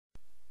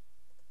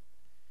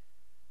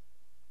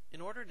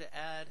in order to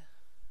add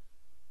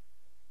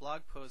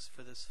blog posts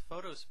for this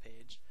photos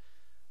page,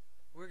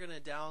 we're going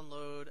to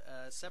download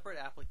a separate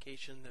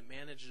application that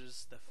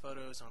manages the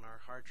photos on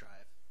our hard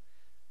drive.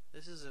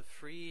 This is a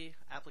free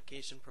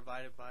application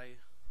provided by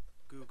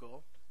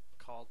Google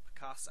called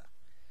Picasa.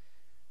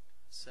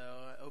 So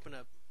I open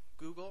up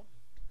Google,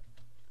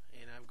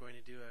 and I'm going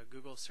to do a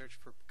Google search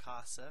for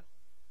Picasa,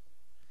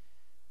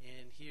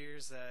 and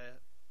here's a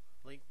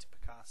link to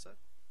Picasa.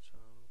 So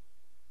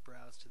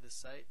browse to this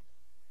site,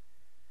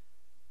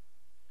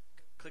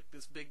 click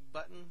this big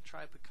button,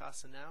 try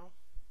Picasa now,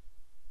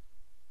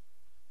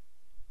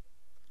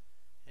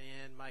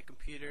 and my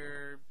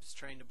computer is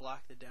trying to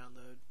block the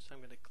download, so I'm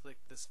going to click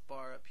this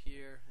bar up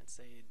here and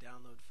say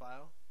download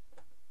file.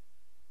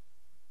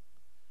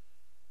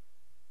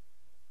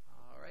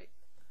 Alright,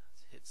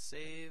 let's hit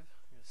save.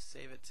 I'm going to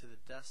save it to the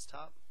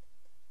desktop.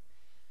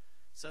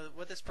 So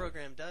what this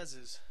program does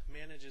is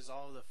manages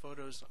all of the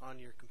photos on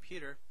your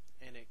computer,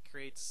 and it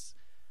creates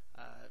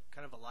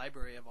kind of a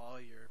library of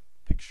all your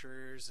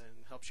pictures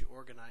and helps you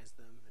organize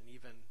them, and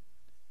even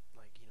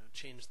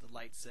change the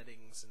light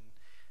settings and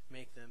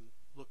make them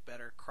look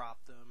better,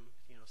 crop them,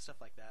 stuff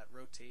like that,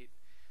 rotate.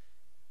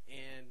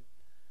 And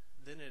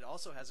then it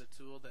also has a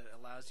tool that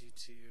allows you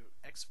to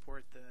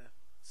export the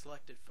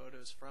selected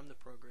photos from the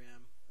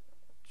program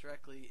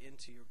directly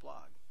into your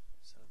blog.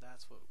 So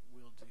that's what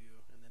we'll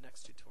do in the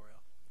next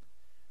tutorial.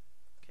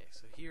 Okay,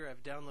 so here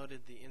I've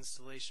downloaded the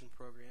installation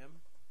program.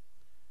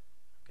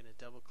 I'm going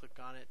to double click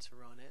on it to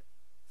run it.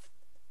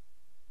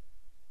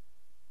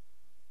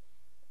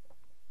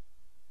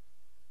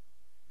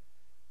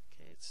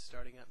 Okay, it's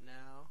starting up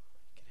now.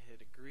 You can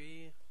hit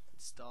agree,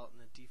 install it in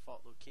the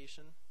default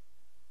location.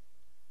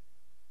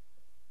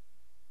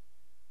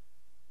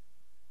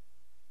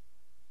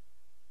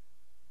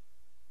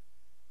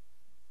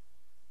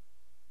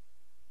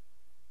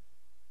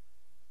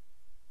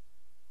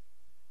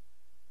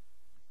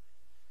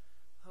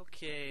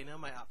 Okay, now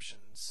my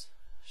options.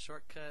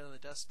 Shortcut on the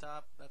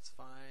desktop, that's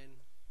fine.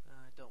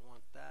 I don't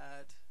want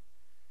that.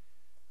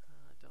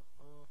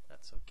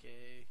 That's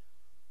okay.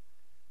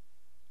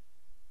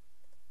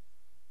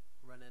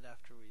 Run it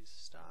after we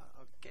stop.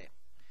 Okay.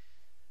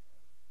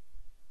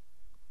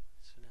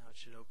 So now it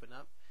should open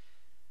up.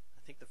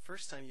 I think the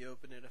first time you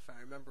open it, if I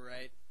remember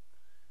right,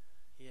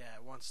 yeah,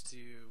 it wants to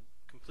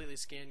completely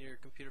scan your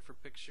computer for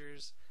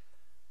pictures.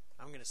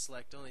 I'm going to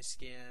select only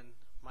scan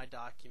my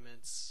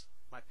documents,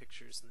 my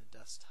pictures in the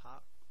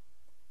desktop.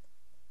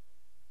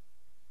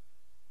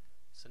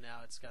 So now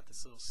it's got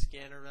this little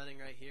scanner running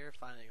right here,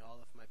 finding all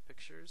of my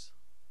pictures.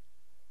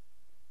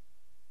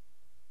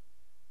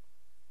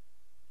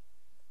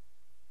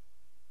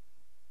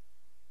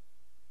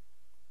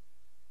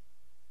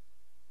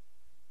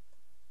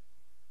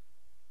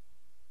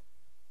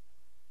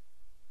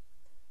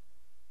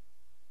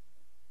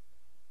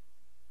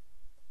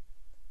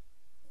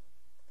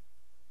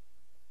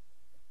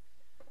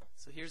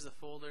 So here's the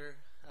folder,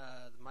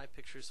 the My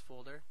Pictures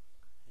folder.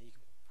 And you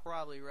can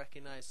probably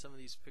recognize some of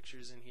these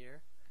pictures in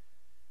here.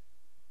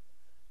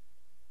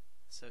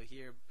 So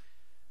here,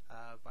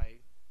 by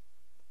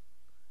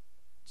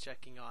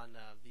checking on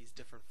these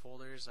different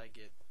folders, I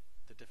get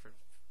the different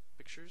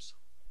pictures.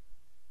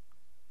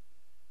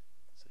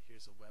 So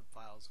here's a web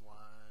files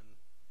one.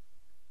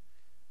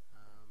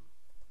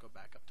 Go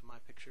back up to My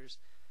Pictures.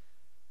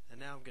 And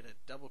now I'm going to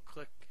double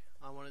click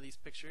on one of these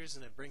pictures,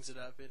 and it brings it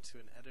up into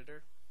an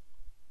editor.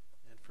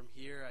 And from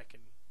here I can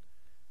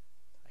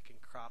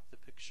crop the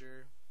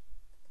picture,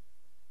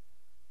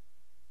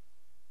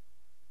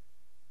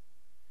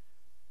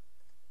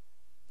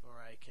 or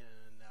I can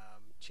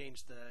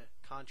change the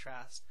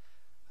contrast.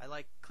 I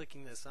like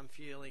clicking this I'm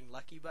feeling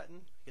lucky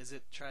button because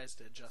it tries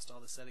to adjust all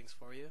the settings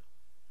for you,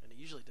 and it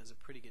usually does a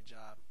pretty good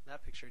job.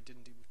 That picture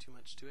didn't do too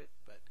much to it,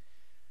 but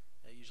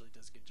it usually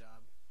does a good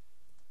job.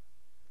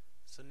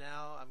 So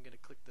now I'm going to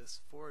click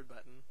this forward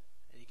button,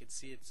 and you can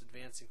see it's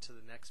advancing to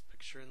the next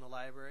picture in the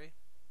library.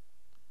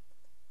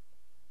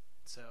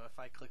 So if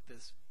I click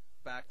this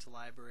back to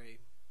library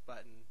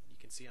button, you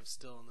can see I'm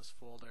still in this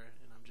folder,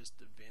 and I'm just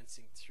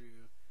advancing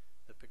through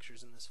the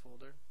pictures in this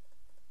folder.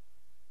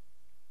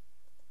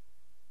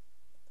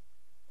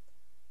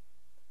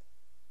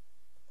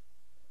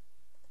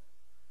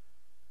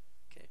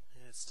 Okay,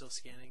 and it's still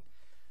scanning.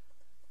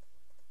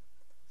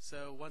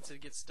 So once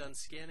it gets done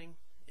scanning,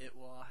 it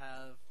will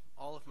have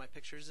all of my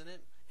pictures in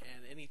it,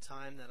 and any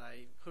time that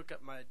I hook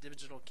up my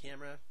digital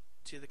camera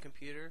to the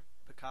computer,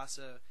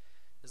 Picasa,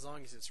 as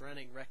long as it's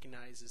running,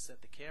 recognizes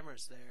that the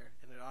camera's there,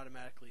 and it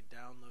automatically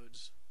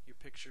downloads your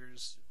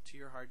pictures to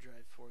your hard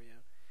drive for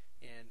you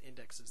and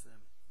indexes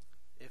them.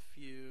 If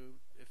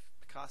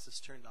Picasa's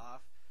turned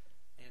off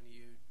and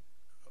you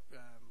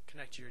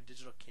connect your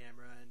digital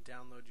camera and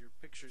download your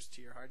pictures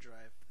to your hard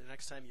drive, the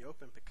next time you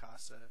open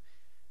Picasa,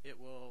 it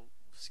will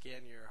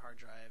scan your hard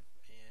drive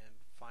and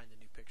find the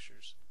new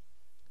pictures.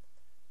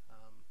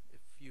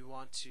 If you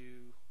want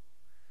to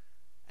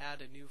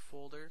add a new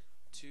folder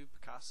to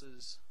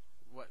Picasa's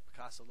what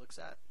Picasa looks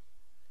at,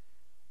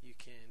 you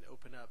can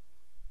open up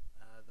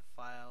the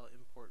File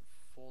Import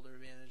Folder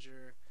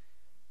Manager,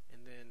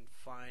 and then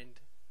find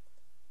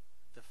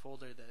the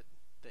folder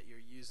that you're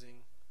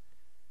using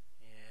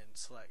and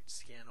select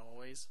Scan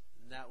Always.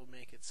 And that will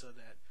make it so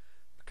that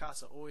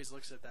Picasa always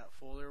looks at that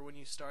folder when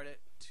you start it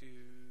to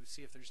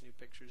see if there's new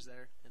pictures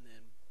there, and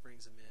then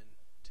brings them in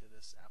to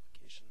this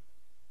application.